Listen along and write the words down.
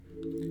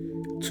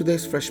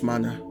Today's fresh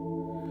manna,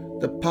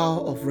 the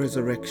power of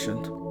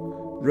resurrection.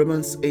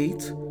 Romans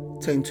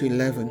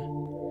 8:10-11.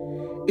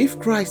 If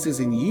Christ is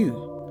in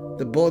you,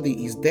 the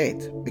body is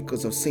dead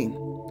because of sin,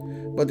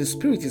 but the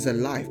spirit is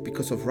alive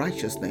because of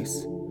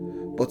righteousness.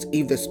 But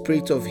if the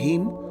spirit of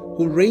him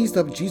who raised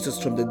up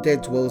Jesus from the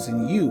dead dwells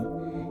in you,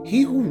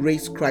 he who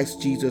raised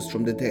Christ Jesus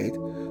from the dead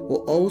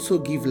will also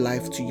give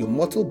life to your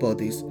mortal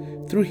bodies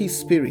through his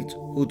spirit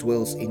who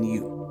dwells in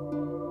you.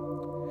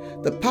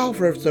 The power of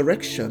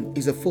resurrection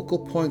is a focal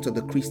point of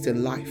the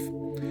Christian life.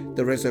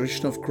 The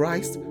resurrection of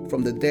Christ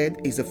from the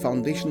dead is the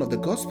foundation of the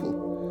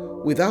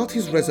gospel. Without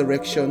his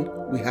resurrection,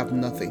 we have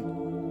nothing.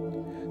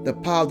 The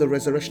power of the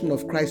resurrection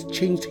of Christ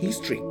changed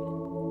history.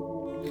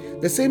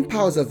 The same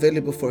power is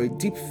available for a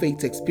deep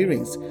faith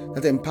experience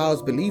that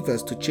empowers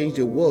believers to change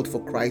the world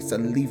for Christ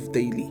and live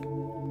daily.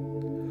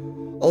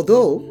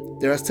 Although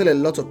there are still a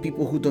lot of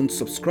people who don't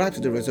subscribe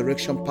to the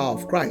resurrection power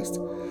of Christ,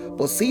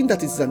 but seeing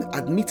that it is an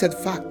admitted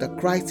fact that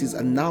Christ is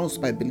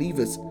announced by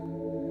believers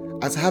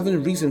as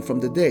having risen from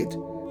the dead,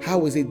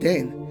 how is it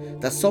then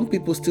that some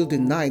people still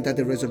deny that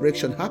the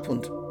resurrection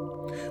happened?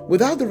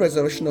 Without the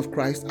resurrection of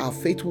Christ, our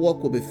faith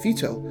walk will be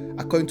futile,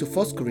 according to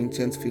 1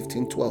 Corinthians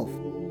 15:12.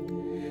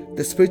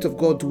 The Spirit of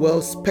God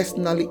dwells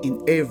personally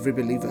in every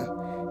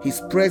believer. His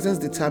presence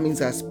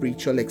determines our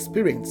spiritual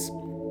experience.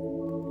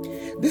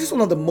 This is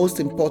one of the most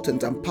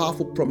important and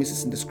powerful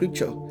promises in the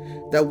scripture,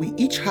 that we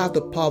each have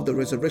the power of the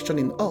resurrection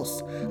in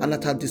us and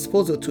at our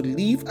disposal to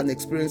live and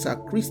experience our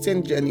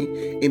Christian journey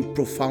in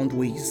profound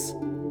ways.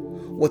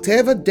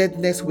 Whatever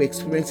deadness we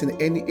experience in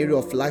any area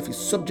of life is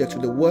subject to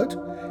the word,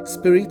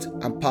 spirit,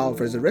 and power of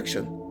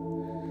resurrection.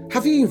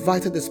 Have you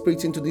invited the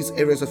Spirit into these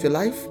areas of your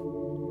life?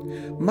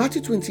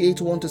 Matthew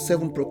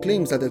 28:1-7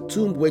 proclaims that the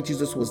tomb where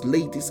Jesus was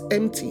laid is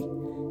empty.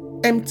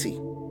 Empty.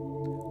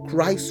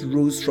 Christ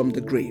rose from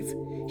the grave.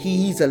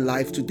 He is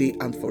alive today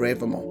and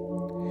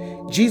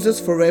forevermore. Jesus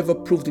forever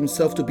proved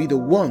himself to be the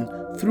one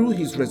through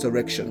his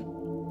resurrection.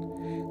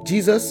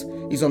 Jesus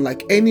is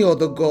unlike any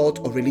other God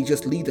or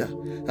religious leader,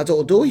 that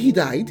although he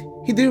died,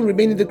 he didn't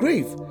remain in the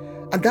grave.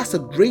 And that's the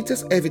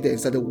greatest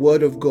evidence that the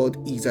Word of God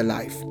is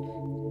alive.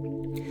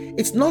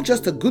 It's not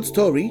just a good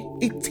story,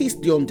 it is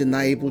the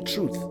undeniable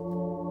truth.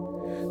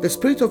 The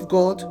Spirit of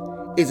God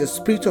is a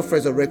spirit of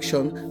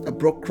resurrection that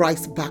brought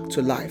Christ back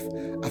to life,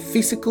 a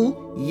physical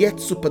yet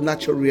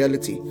supernatural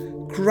reality.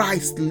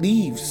 Christ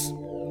lives.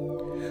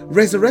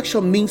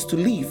 Resurrection means to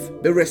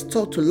live, be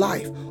restored to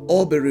life,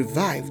 or be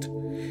revived.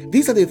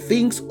 These are the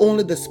things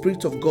only the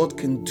Spirit of God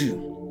can do.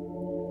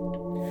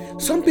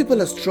 Some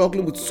people are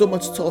struggling with so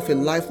much stuff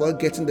in life while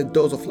getting the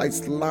doors of light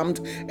slammed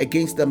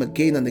against them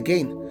again and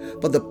again.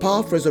 But the power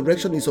of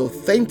resurrection is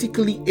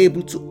authentically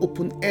able to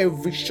open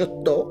every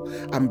shut door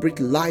and breathe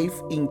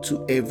life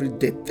into every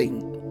dead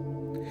thing.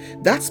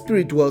 That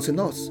Spirit dwells in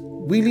us,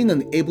 willing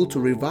and able to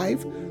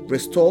revive,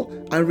 restore,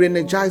 and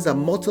re-energize our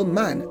mortal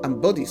man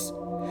and bodies,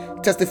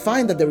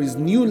 testifying that there is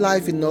new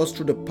life in us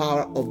through the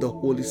power of the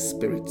Holy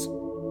Spirit.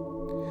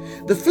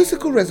 The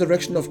physical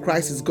resurrection of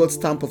Christ is God's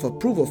stamp of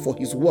approval for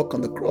his work on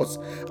the cross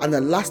and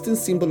a lasting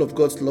symbol of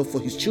God's love for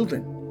his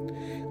children.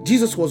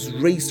 Jesus was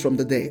raised from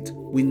the dead.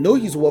 We know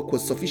his work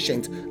was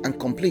sufficient and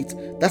complete.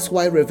 That's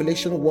why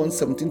Revelation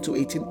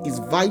 1:17-18 is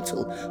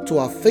vital to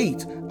our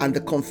faith and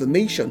the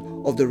confirmation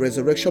of the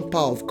resurrection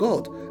power of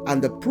God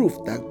and the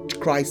proof that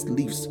Christ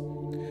lives.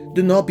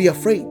 Do not be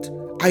afraid.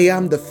 I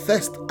am the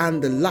first and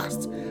the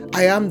last.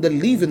 I am the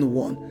living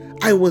one.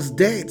 I was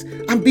dead,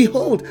 and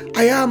behold,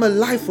 I am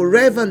alive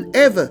forever and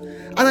ever,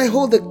 and I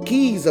hold the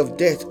keys of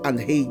death and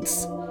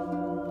Hades.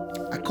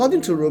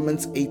 According to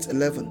Romans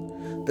 8:11,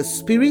 the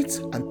spirit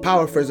and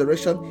power of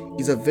resurrection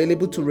is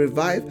available to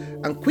revive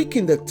and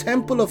quicken the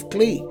temple of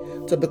clay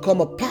to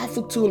become a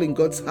powerful tool in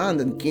God's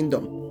hand and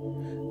kingdom.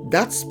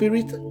 That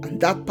spirit and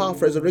that power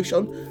of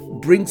resurrection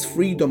brings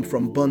freedom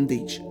from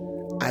bondage.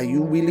 Are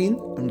you willing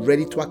and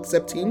ready to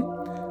accept him?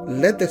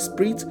 Let the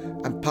spirit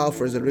and power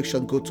of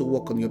resurrection go to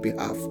work on your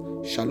behalf.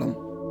 Shalom.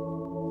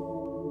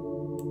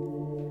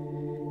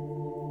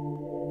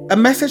 A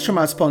message from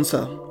our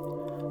sponsor,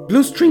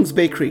 Blue Strings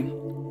Bakery,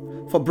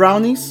 for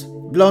brownies,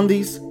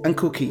 blondies, and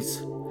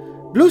cookies.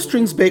 Blue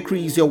Strings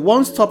Bakery is your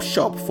one-stop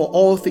shop for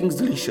all things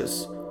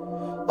delicious.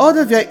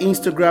 Order via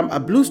Instagram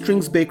at Blue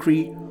Strings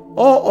Bakery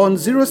or on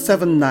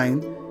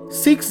 079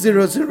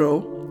 600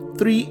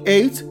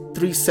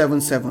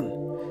 38377.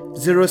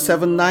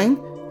 079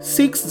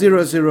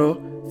 600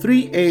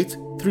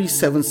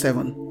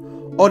 38377.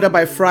 Order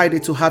by Friday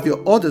to have your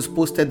orders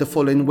posted the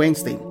following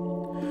Wednesday.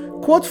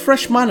 Quote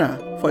Fresh Manna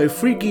for a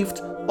free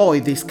gift or a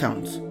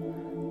discount.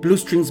 Blue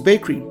Strings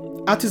Bakery,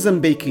 artisan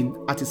baking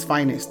at its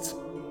finest.